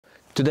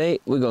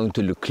Today we're going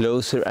to look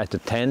closer at the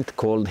tent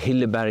called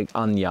Hilleberg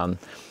Anjan.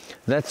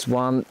 That's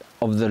one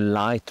of the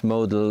light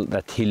model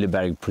that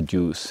Hilleberg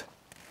produce.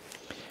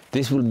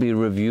 This will be a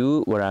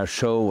review where I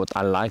show what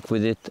I like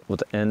with it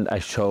and I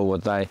show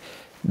what I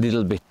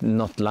little bit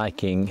not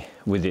liking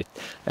with it.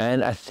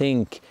 And I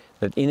think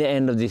that in the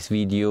end of this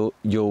video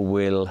you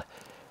will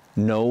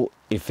know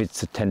if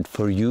it's a tent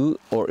for you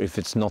or if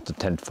it's not a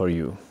tent for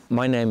you.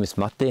 My name is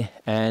Matti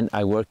and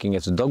I'm working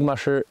as a dog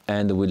musher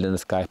and a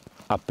wilderness guide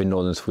up in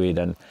northern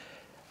Sweden,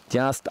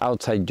 just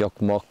outside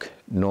Jokkmokk,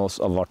 north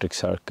of Arctic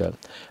Circle.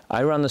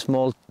 I run a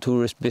small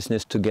tourist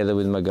business together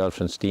with my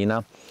girlfriend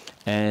Stina,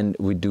 and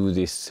we do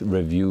these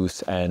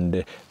reviews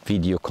and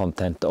video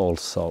content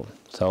also.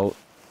 So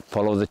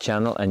follow the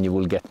channel and you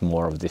will get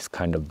more of this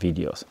kind of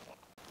videos.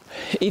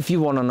 If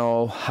you want to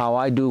know how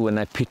I do when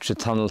I pitch a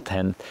tunnel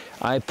tent,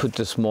 I put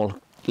a small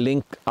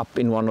link up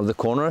in one of the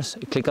corners.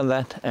 Click on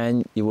that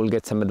and you will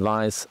get some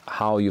advice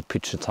how you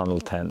pitch a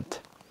tunnel tent.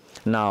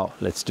 Now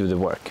let's do the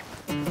work.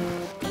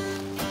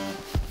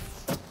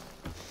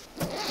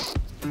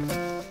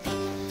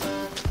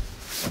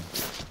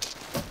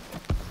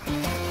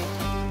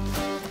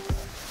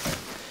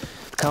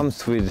 It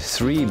comes with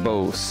 3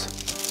 bows.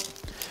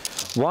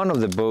 One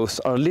of the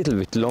bows are a little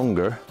bit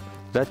longer.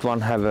 That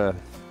one have a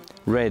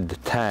red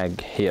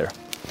tag here.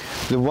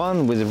 The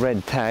one with the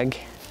red tag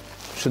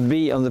should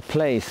be on the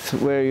place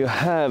where you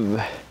have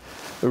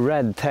a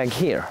red tag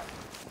here.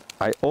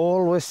 I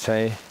always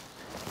say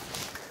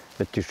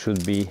that you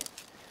should be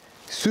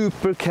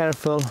super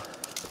careful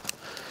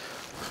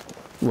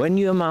when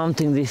you are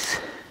mounting this.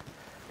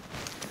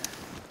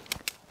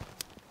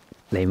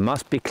 They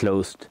must be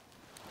closed.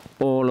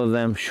 All of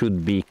them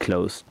should be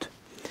closed.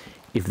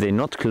 If they're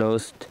not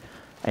closed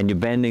and you're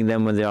bending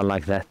them when they are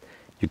like that,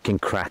 you can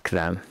crack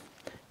them.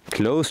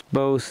 Closed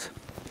bows,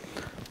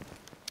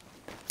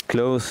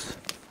 closed.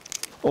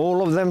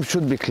 All of them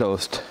should be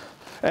closed.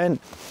 And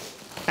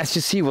as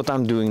you see what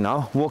I'm doing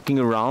now, walking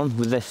around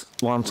with this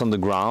ones on the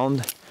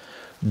ground,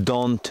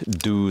 don't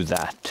do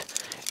that.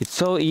 It's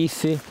so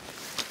easy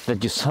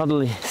that you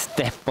suddenly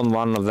step on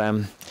one of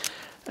them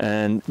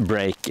and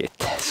break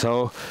it.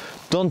 So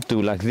don't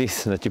do like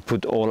this, that you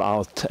put all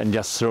out and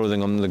just throw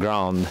them on the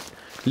ground.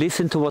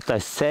 Listen to what I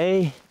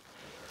say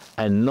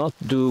and not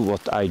do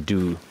what I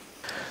do.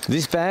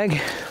 This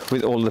bag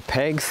with all the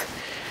pegs,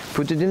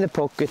 put it in the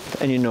pocket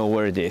and you know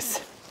where it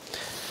is.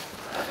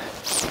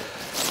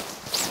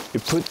 You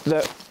put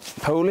the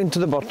pole into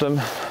the bottom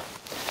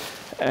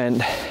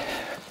and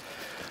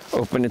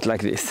open it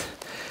like this.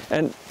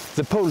 And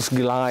the poles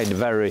glide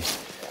very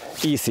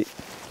easy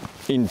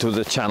into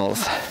the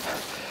channels.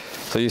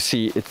 So you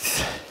see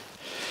it's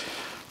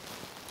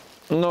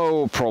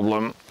no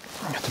problem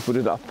to put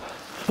it up.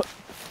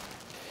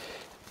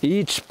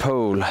 Each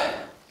pole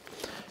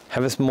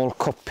have a small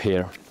cup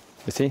here,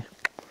 you see?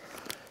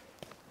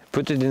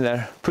 Put it in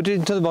there, put it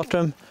into the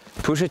bottom,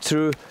 push it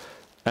through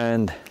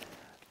and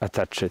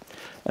attach it,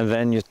 and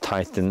then you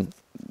tighten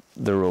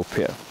the rope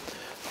here.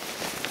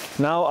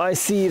 Now I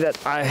see that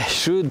I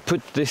should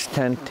put this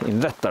tent in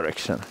that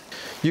direction.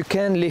 You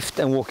can lift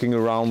and walking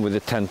around with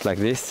a tent like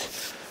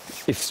this,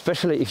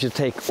 especially if you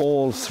take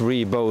all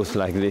 3 bows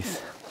like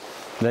this,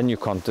 then you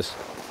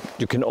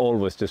can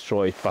always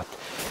destroy it, but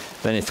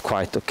then it's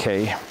quite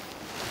okay.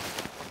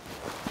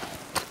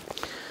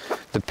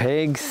 The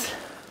pegs,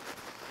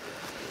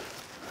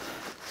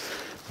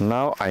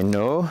 now I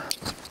know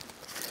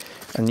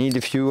I need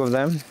a few of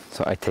them,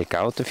 so I take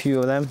out a few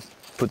of them,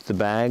 put the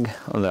bag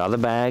on the other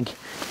bag.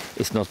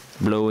 It's not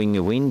blowing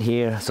a wind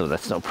here, so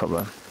that's no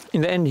problem.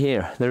 In the end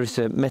here, there is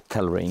a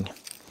metal ring.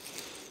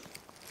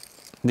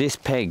 This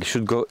peg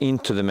should go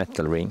into the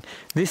metal ring.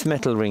 These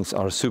metal rings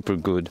are super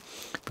good,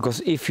 because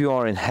if you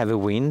are in heavy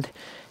wind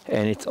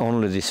and it's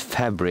only this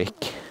fabric,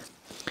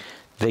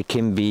 they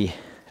can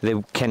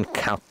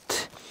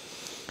cut.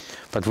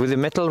 But with the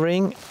metal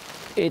ring,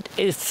 it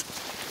is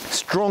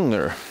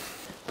stronger.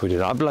 Put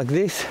it up like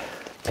this,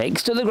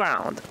 pegs to the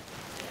ground.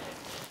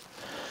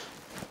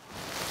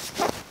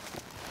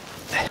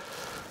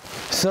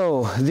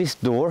 So this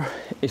door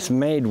is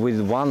made with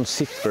 1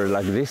 zipper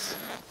like this,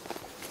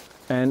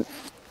 and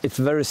it's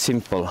very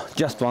simple,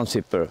 just 1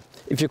 zipper.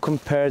 If you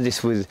compare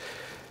this with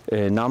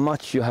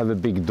Nammatj, you have a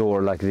big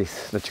door like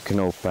this that you can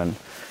open.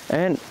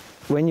 And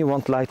when you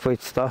want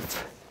lightweight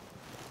stuff,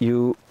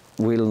 you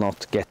will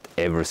not get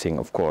everything,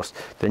 of course.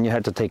 Then you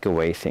have to take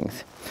away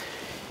things.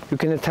 You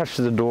can attach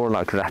the door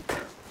like that,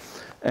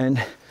 and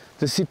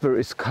the zipper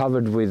is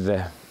covered with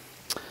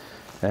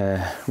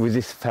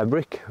this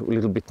fabric, a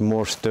little bit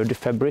more sturdy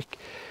fabric,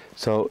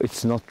 so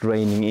it's not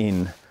raining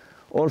in.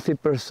 All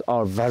zippers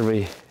are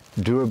very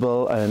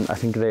durable, and I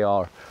think they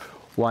are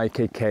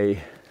YKK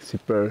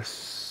zippers,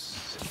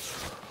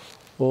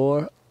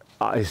 or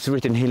it's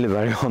written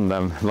Hilleberg on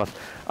them, but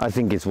I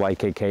think it's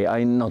YKK.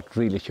 I'm not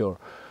really sure.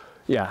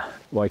 Yeah,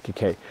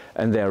 YKK,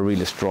 and they are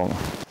really strong.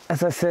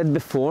 As I said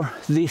before,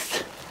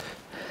 this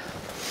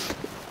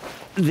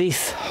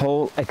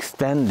whole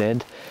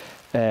extended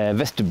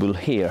vestibule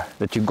here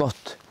that you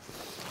got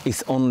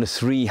is only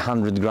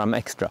 300 gram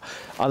extra.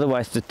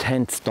 Otherwise the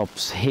tent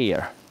stops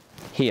here.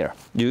 Here,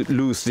 you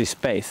lose this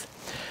space.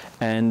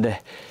 And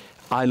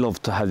I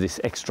love to have this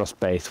extra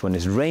space when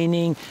it's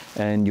raining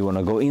and you want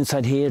to go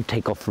inside here,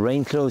 take off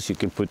rain clothes, you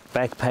can put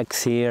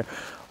backpacks here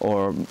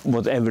or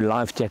whatever,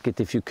 life jacket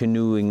if you're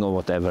canoeing or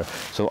whatever.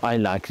 So I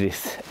like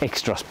this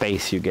extra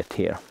space you get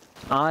here.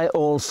 I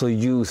also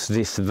use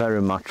this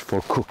very much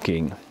for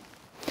cooking.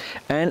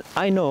 And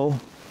I know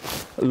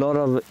a lot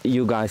of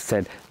you guys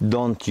said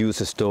don't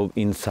use a stove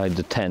inside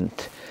the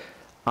tent.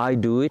 I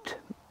do it,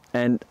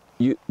 and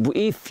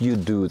if you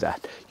do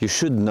that, you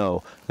should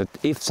know that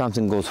if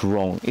something goes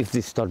wrong, if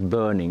this starts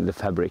burning the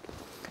fabric,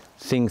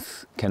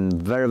 things can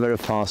very, very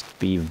fast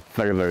be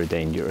very, very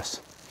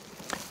dangerous.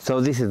 So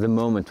this is the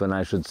moment when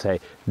I should say,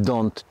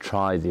 don't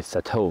try this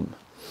at home.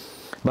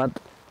 But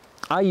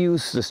I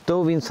use the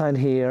stove inside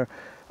here,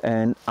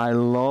 and I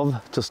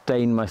love to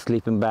stay in my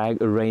sleeping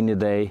bag a rainy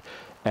day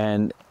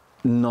and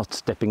not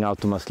stepping out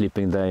to my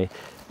sleeping bag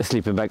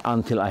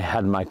until I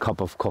had my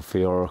cup of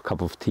coffee or a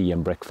cup of tea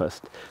and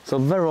breakfast. So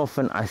very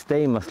often I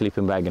stay in my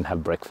sleeping bag and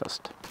have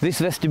breakfast. This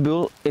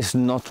vestibule is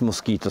not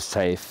mosquito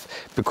safe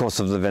because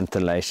of the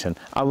ventilation.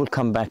 I will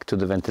come back to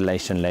the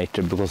ventilation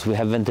later because we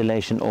have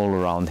ventilation all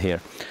around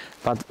here.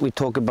 But we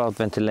talk about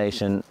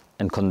ventilation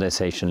and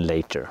condensation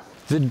later.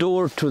 The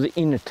door to the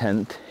inner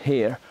tent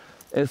here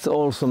is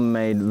also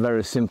made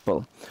very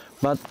simple,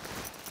 but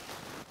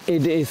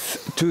it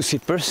is 2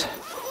 zippers,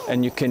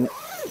 and you can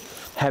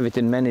have it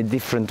in many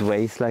different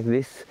ways like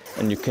this,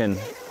 and you can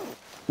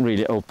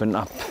really open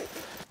up.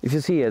 If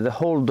you see here, the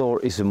whole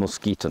door is a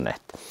mosquito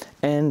net,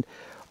 and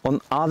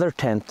on other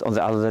tent, on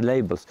the other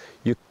labels,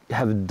 you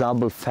have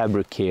double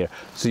fabric here,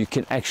 so you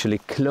can actually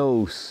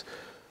close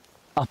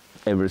up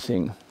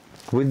everything.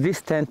 With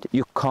this tent,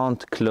 you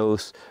can't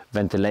close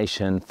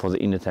ventilation for the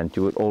inner tent.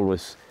 You will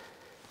always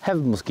have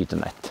mosquito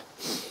net.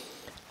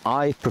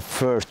 I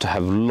prefer to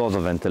have a lot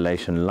of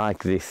ventilation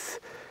like this,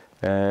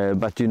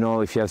 but you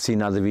know, if you have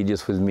seen other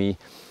videos with me,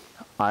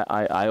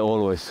 I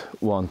always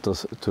want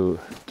to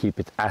keep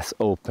it as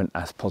open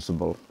as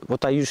possible.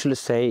 What I usually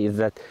say is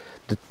that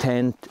the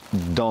tent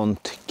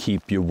don't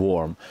keep you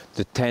warm.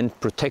 The tent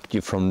protects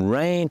you from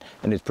rain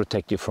and it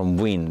protects you from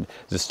wind.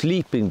 The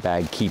sleeping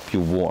bag keep you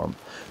warm.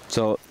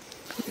 So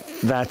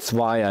that's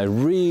why I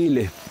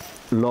really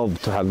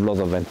love to have a lot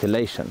of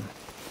ventilation.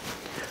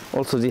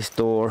 Also, this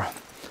door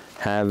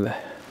have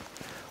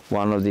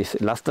one of these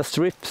elasta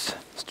strips,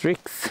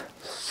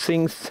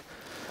 things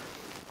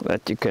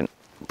that you can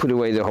put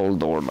away the whole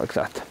door like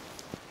that.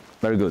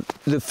 Very good.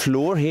 The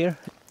floor here,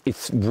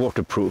 it's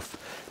waterproof,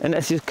 and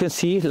as you can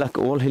see, like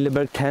all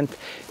Hilleberg tent,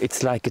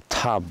 it's like a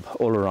tub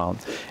all around.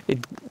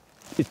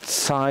 Its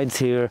sides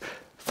here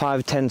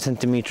 5-10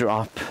 centimeter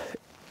up,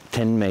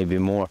 10 maybe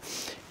more.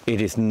 It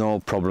is no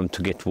problem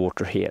to get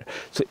water here.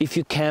 So if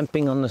you're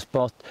camping on a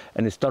spot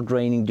and it starts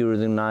raining during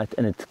the night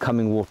and it's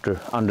coming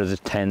water under the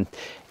tent,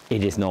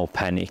 it is no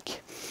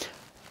panic.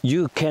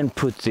 You can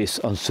put this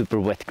on super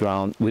wet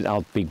ground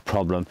without big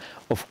problem.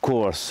 Of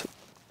course,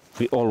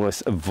 we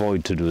always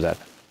avoid to do that.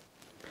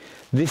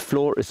 This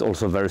floor is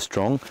also very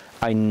strong.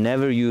 I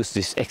never use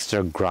this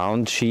extra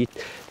ground sheet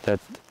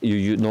that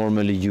you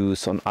normally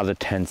use on other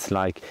tents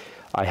like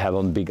I have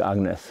on Big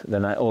Agnes.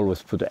 Then I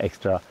always put an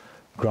extra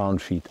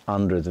ground sheet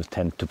under the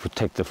tent to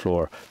protect the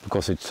floor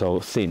because it's so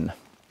thin.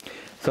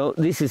 So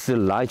this is a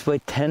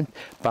lightweight tent,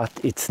 but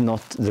it's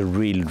not the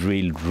real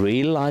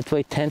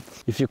lightweight tent.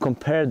 If you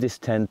compare this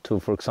tent to,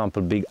 for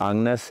example, Big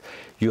Agnes,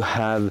 you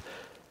have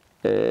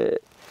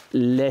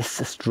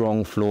less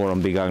strong floor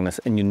on Big Agnes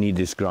and you need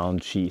this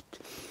ground sheet.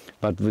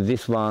 But with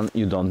this one,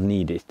 you don't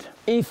need it.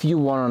 If you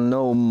want to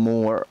know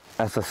more,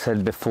 as I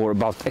said before,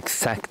 about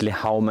exactly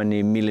how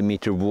many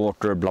millimeter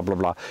water, blah, blah,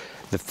 blah,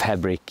 the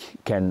fabric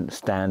can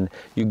stand,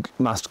 you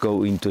must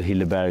go into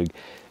Hilleberg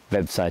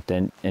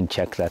website and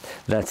check that.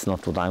 That's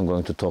not what I'm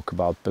going to talk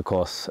about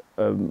because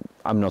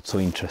I'm not so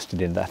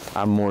interested in that.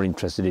 I'm more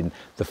interested in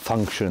the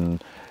function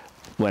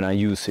when I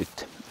use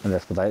it. And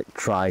that's what I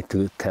try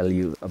to tell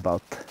you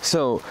about.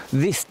 So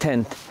this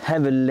tent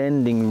have a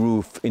landing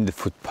roof in the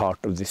foot part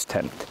of this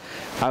tent.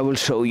 I will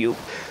show you.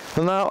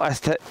 So now I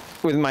start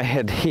with my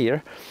head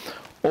here,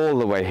 all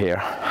the way here,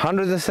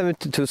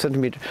 172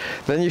 centimeters.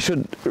 Then you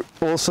should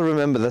also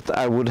remember that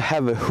I would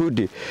have a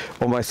hoodie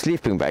or my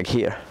sleeping bag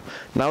here.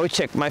 Now we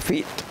check my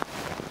feet.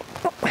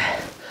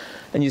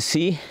 And you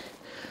see,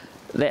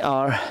 they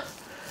are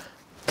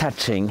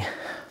touching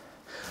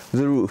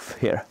the roof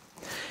here.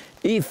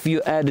 If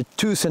you add a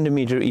 2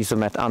 centimeter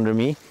isomat under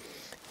me,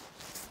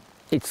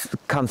 it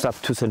comes up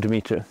 2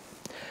 centimeter.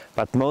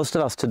 But most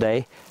of us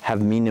today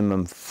have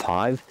minimum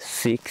 5,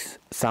 6,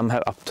 some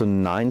have up to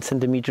 9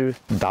 centimeter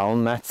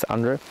down mats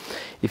under.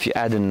 If you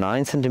add a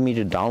 9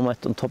 centimeter down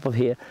mat on top of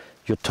here,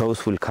 your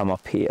toes will come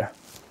up here.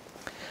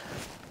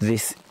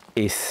 This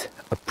is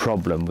a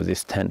problem with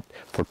this tent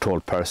for tall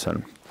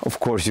person. Of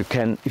course, you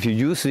can, if you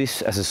use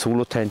this as a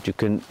solo tent, you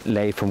can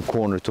lay from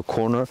corner to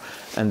corner,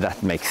 and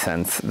that makes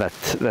sense.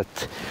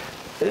 That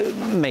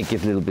make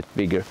it a little bit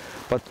bigger.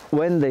 But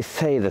when they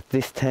say that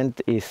this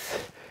tent is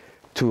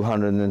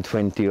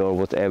 220 or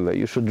whatever,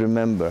 you should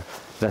remember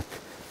that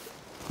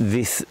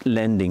this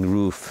landing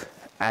roof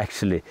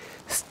actually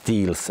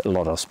steals a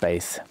lot of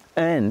space.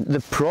 And the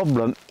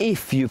problem,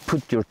 if you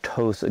put your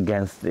toes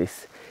against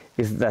this,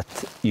 is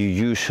that you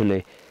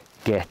usually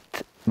get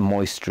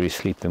moisture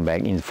sleeping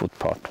bag in the foot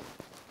part.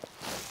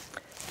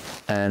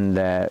 And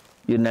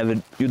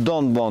you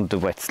don't want a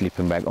wet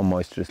sleeping bag or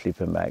moisture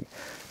sleeping bag.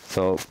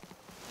 So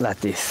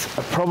that is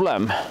a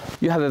problem.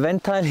 You have a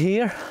ventile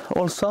here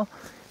also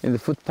in the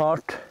foot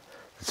part.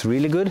 It's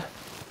really good.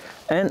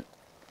 And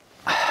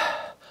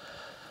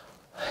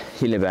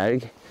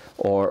Hilleberg,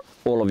 or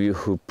all of you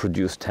who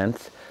produce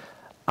tents,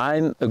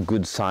 I'm a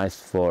good size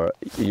for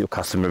your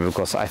customer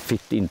because I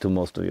fit into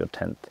most of your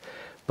tent.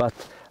 But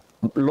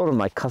a lot of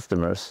my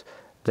customers,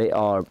 they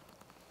are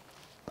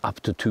up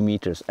to 2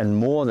 meters and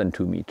more than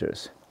 2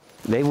 meters.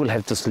 They will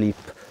have to sleep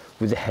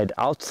with the head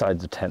outside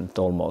the tent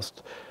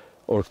almost,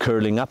 or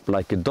curling up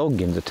like a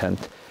dog in the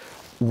tent.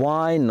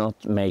 Why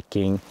not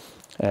making,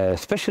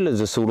 especially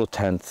the solo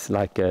tents,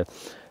 like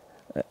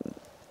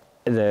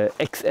the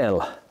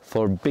XL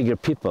for bigger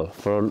people,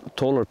 for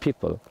taller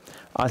people?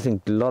 I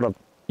think a lot of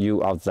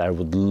you out there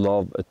would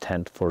love a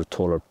tent for a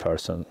taller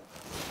person.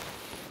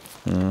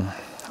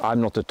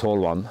 I'm not a tall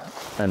one,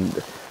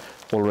 and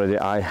already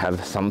I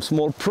have some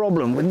small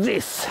problem with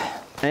this.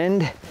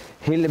 And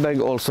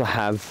Hilleberg also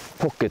have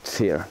pockets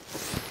here.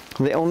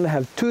 They only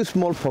have 2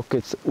 small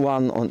pockets,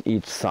 one on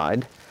each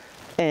side.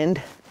 And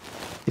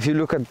if you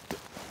look at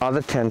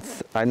other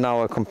tents, I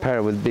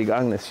compare with Big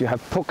Agnes, you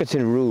have pockets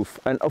in roof.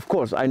 And of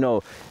course, I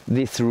know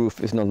this roof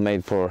is not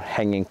made for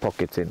hanging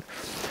pockets in.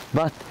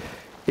 But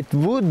it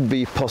would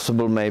be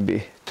possible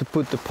maybe to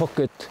put the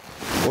pocket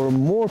or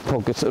more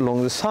pockets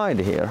along the side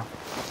here.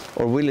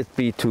 Or will it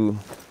be too,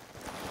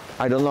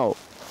 I don't know.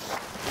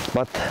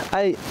 But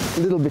I a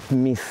little bit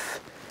miss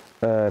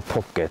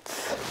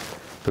pockets,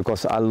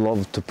 because I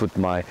love to put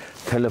my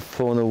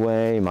telephone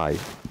away, my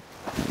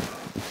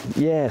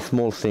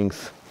small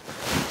things.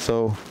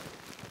 So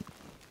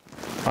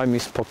I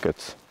miss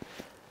pockets.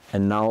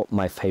 And now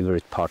my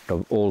favorite part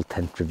of all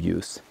tent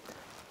reviews: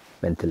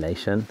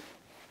 ventilation,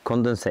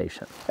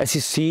 condensation. As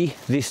you see,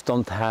 this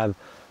don't have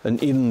an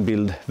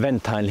inbuilt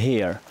ventile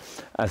here,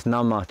 as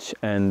Nammatj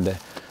and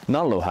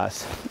Nallo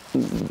has.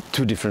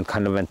 2 different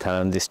kind of ventile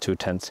on these 2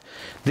 tents.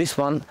 This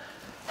one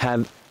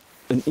have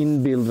an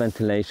inbuilt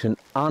ventilation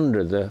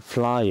under the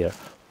flyer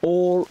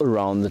all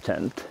around the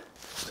tent,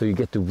 so you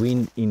get the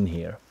wind in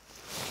here.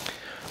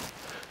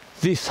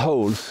 This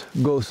holes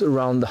goes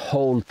around the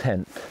whole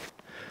tent,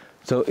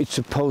 so it's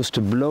supposed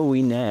to blow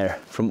in air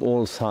from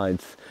all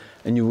sides,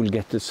 and you will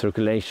get the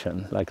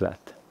circulation like that.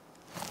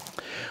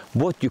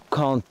 What you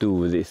can't do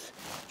with this,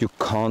 you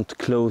can't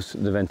close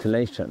the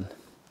ventilation.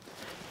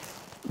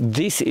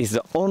 This is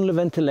the only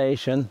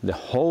ventilation the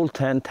whole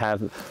tent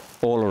have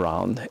all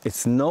around.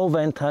 It's no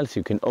ventiles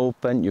you can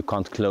open, you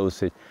can't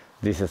close it.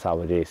 This is how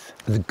it is.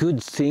 The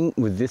good thing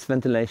with this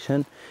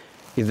ventilation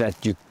is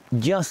that you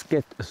just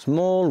get a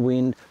small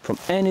wind from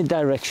any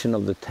direction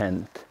of the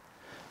tent,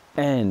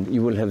 and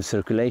you will have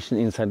circulation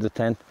inside the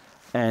tent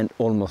and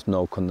almost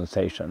no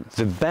condensation.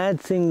 The bad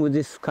thing with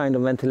this kind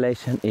of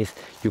ventilation is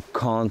you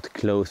can't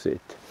close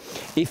it.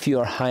 If you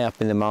are high up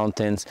in the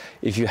mountains,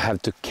 if you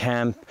have to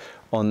camp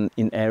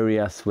in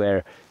areas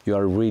where you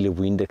are really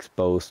wind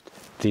exposed,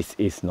 this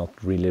is not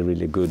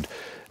really good.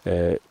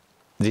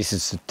 This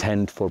is a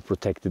tent for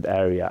protected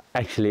area.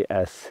 Actually,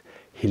 as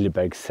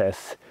Hilleberg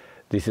says,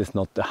 this is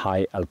not a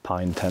high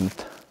alpine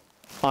tent.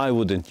 I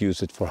wouldn't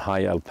use it for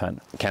high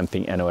alpine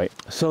camping anyway.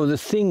 So the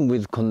thing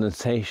with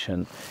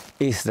condensation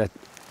is that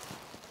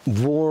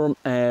warm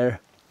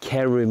air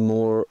carry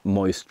more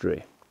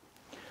moisture.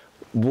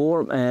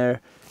 Warm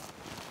air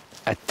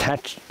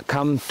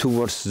come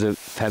towards the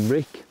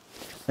fabric,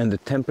 and the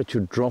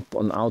temperature drop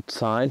on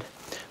outside.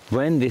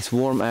 When this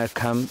warm air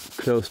come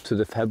close to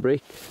the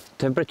fabric,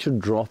 temperature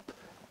drop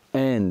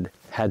and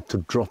had to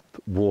drop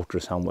water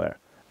somewhere.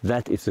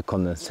 That is the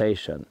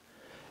condensation.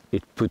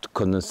 It put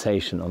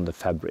condensation on the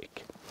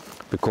fabric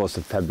because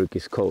the fabric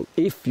is cold.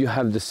 If you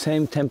have the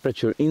same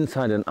temperature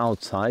inside and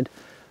outside,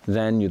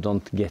 then you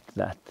don't get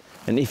that.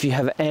 And if you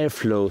have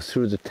airflow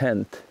through the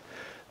tent,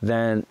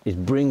 then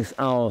it brings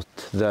out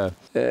the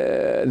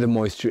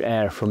moisture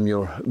air from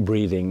your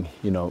breathing,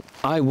 you know.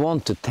 I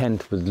want a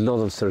tent with a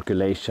lot of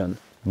circulation,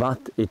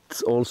 but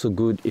it's also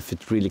good if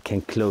it really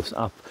can close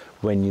up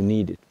when you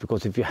need it.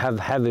 Because if you have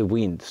heavy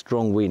wind,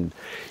 strong wind,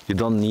 you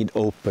don't need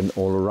open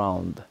all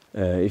around.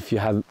 If you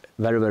have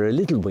very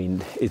little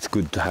wind, it's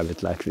good to have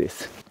it like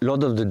this. A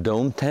lot of the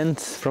dome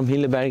tents from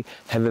Hilleberg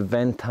have a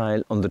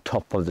ventile on the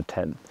top of the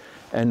tent,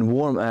 and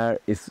warm air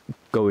is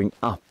going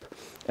up,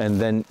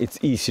 and then it's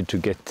easy to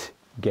get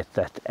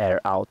that air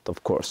out,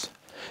 of course.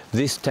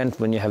 This tent,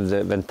 when you have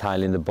the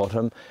ventile in the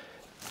bottom,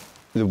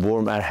 the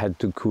warm air had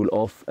to cool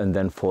off and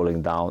then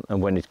falling down,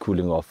 and when it's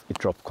cooling off, it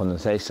dropped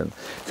condensation.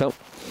 So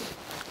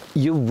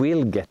You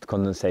will get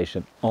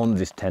condensation on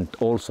this tent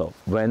also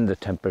when the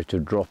temperature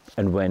drops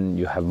and when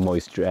you have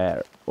moisture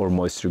air or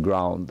moisture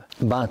ground.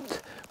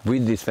 But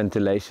with this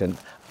ventilation,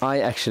 I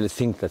actually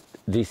think that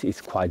this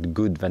is quite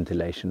good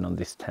ventilation on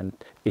this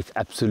tent. It's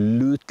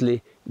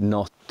absolutely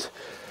not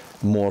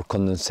more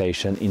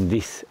condensation in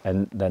this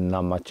than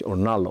Nammatj or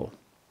Nallo.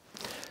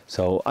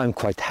 So I'm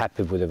quite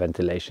happy with the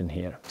ventilation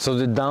here. So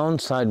the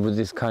downside with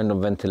this kind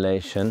of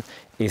ventilation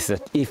is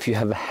that if you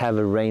have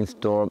a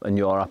rainstorm and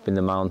you are up in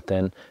the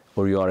mountain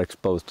or you are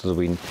exposed to the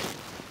wind,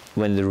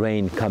 when the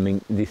rain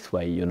coming this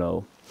way, you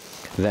know,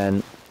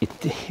 then it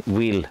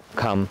will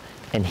come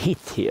and hit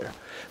here.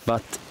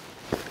 But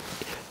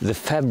the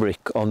fabric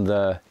on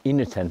the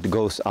inner tent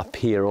goes up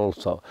here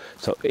also,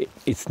 so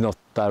it's not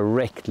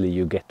directly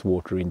you get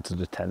water into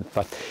the tent.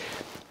 But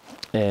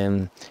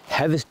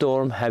heavy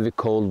storm, heavy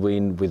cold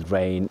wind with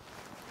rain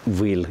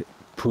will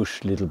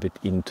push a little bit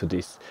into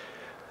this.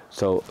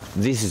 So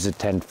this is a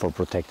tent for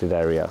protected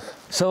areas.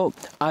 So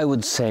I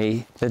would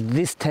say that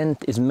this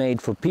tent is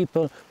made for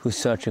people who are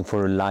searching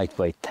for a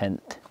lightweight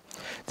tent.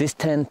 This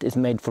tent is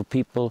made for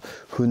people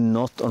who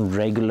not on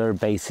regular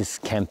basis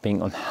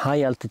camping on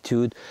high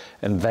altitude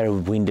and very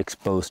wind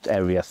exposed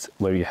areas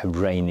where you have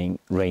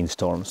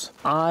rainstorms.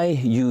 I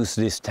use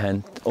this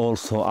tent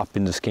also up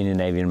in the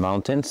Scandinavian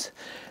mountains,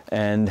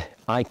 and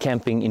I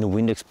camping in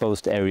wind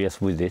exposed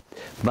areas with it,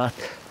 but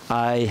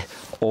I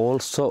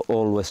also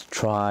always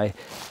try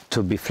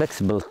to be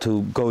flexible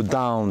to go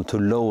down to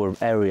lower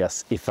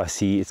areas if I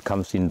see it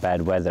comes in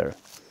bad weather.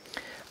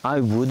 I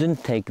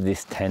wouldn't take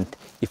this tent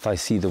if I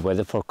see the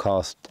weather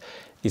forecast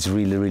is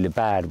really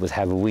bad with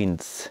heavy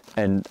winds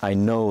and I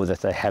know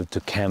that I have to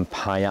camp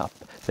high up,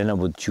 then I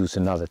would choose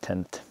another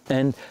tent.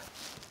 And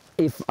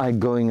if I'm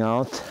going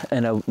out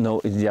and I know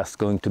it's just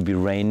going to be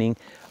raining,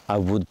 I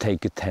would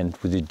take a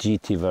tent with a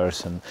GT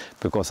version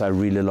because I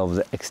really love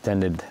the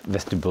extended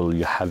vestibule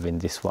you have in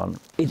this one.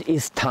 It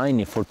is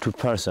tiny for 2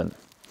 person.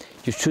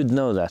 You should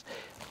know that.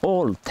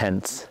 All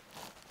tents,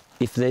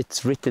 if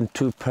it's written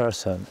 2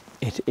 person,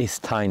 it is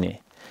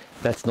tiny.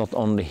 That's not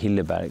only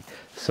Hilleberg.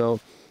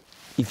 So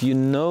if you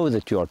know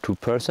that you are 2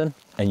 person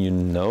and you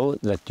know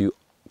that you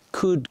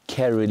could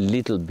carry a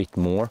little bit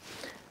more,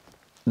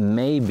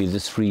 maybe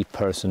the 3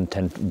 person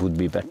tent would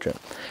be better.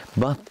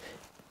 But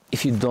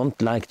if you don't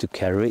like to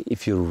carry,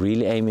 if you're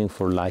really aiming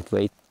for a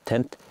lightweight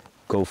tent,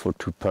 go for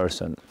 2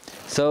 person.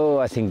 So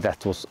I think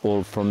that was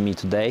all from me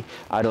today.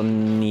 I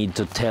don't need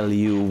to tell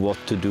you what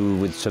to do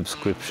with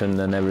subscription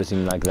and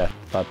everything like that,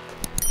 but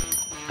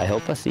I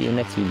hope I see you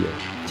next video.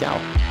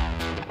 Ciao!